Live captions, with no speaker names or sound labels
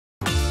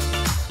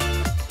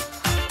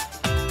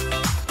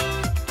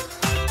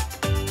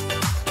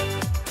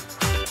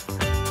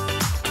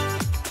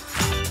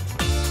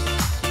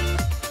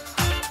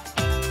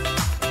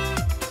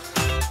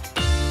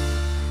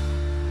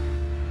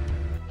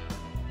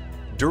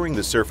During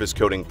the surface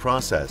coating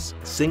process,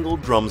 single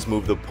drums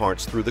move the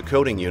parts through the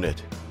coating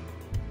unit.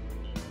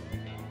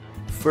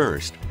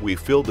 First, we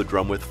fill the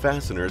drum with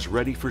fasteners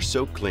ready for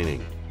soak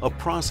cleaning, a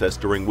process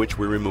during which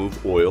we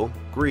remove oil,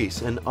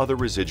 grease, and other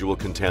residual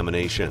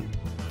contamination.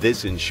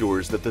 This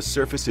ensures that the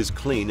surface is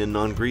clean and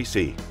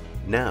non-greasy.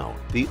 Now,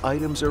 the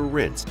items are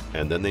rinsed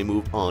and then they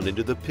move on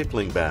into the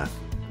pickling bath.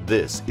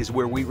 This is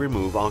where we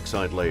remove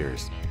oxide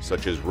layers,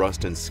 such as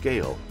rust and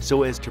scale,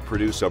 so as to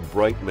produce a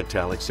bright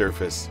metallic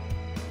surface.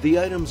 The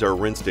items are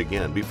rinsed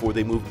again before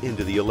they move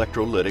into the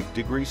electrolytic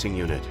degreasing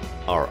unit,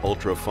 our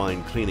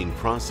ultra-fine cleaning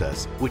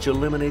process which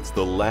eliminates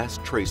the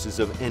last traces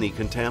of any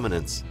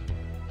contaminants.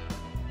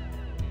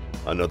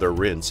 Another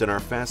rinse and our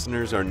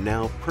fasteners are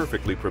now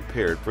perfectly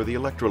prepared for the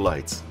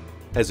electrolytes.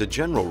 As a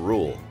general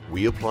rule,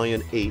 we apply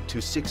an 8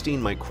 to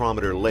 16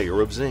 micrometer layer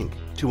of zinc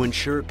to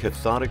ensure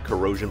cathodic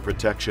corrosion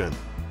protection.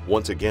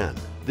 Once again,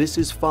 this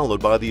is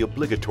followed by the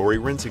obligatory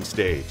rinsing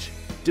stage.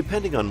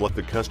 Depending on what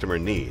the customer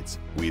needs,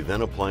 we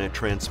then apply a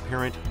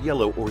transparent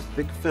yellow or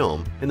thick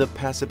film in the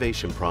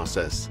passivation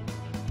process.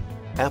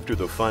 After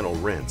the final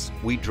rinse,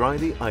 we dry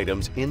the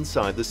items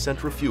inside the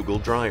centrifugal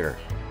dryer.